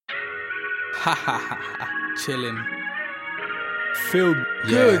Ha ha ha ha. Chillin'. Feel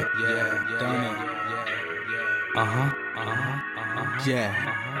good. Yeah, don't it? Yeah.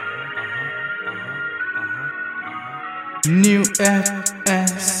 New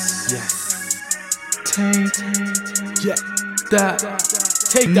FS. Yes. Take that.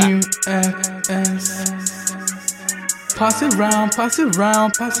 Take that. New FS. Pass it round, pass it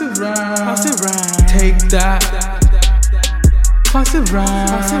round, pass it round, pass it round. Take that. Pass it round,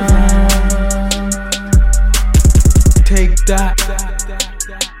 pass it round. Take that.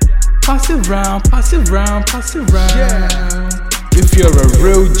 Pass it round, pass it round, pass it round. Yeah. If you're a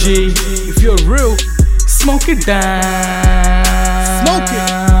real G, if you're real, smoke it down. Smoke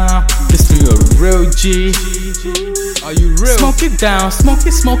it. If you're a real G, are you real? Smoke it down, smoke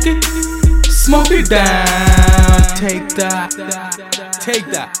it, smoke it. Smoke it down. Take that. Take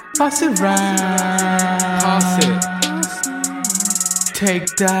that. Pass it round. Pass it.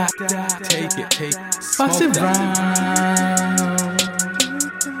 Take that. Take it. Take it. Pass it round.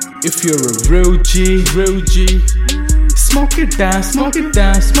 If you're a real G, smoke it down, smoke it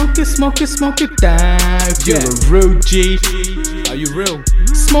down, smoke it, smoke it, smoke it down. If you're a real G, are you real?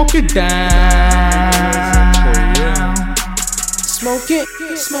 Smoke it down. Smoke it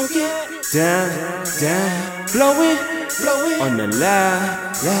down, blow it on the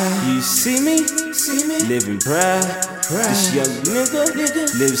loud. You see me, living proud. This young nigga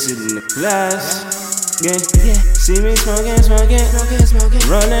lives in the class. Yeah, see me smoking,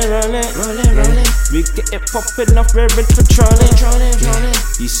 rolling. We get it popping off, we're patrolling.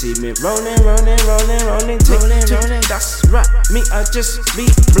 You see me rolling, tick, that's right. Me, I just be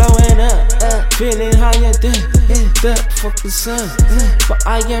blowing up, feeling higher than the fucking sun. But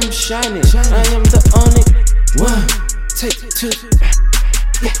I am shining, I am the only one. Take two,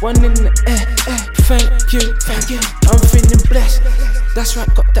 one in the air. Thank you. I'm feeling blessed. That's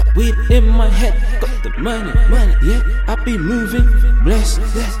right, got that weed in my head. Got the money, yeah. I be moving, blessed,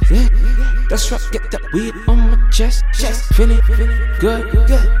 yeah. That's right, get that weed on my chest. Feeling good.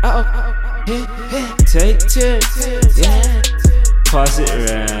 Oh, yeah. Take two, yeah. Pass it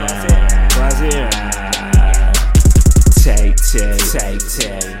round. Take two.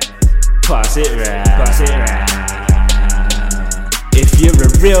 Pass it round. If you're a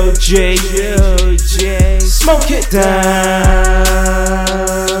real G, smoke it down.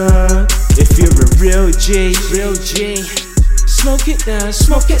 If you're a real G, smoke it down,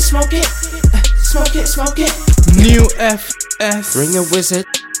 smoke it. New FS. Bring a wizard.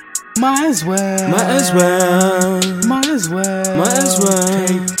 Might as well.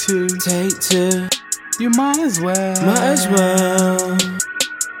 Take two. You might as well.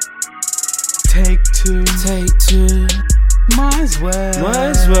 Take two. Might as well.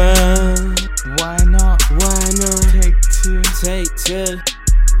 Why not? Take two.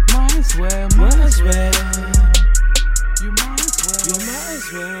 Might as well. You might as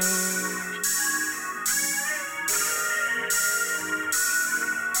well.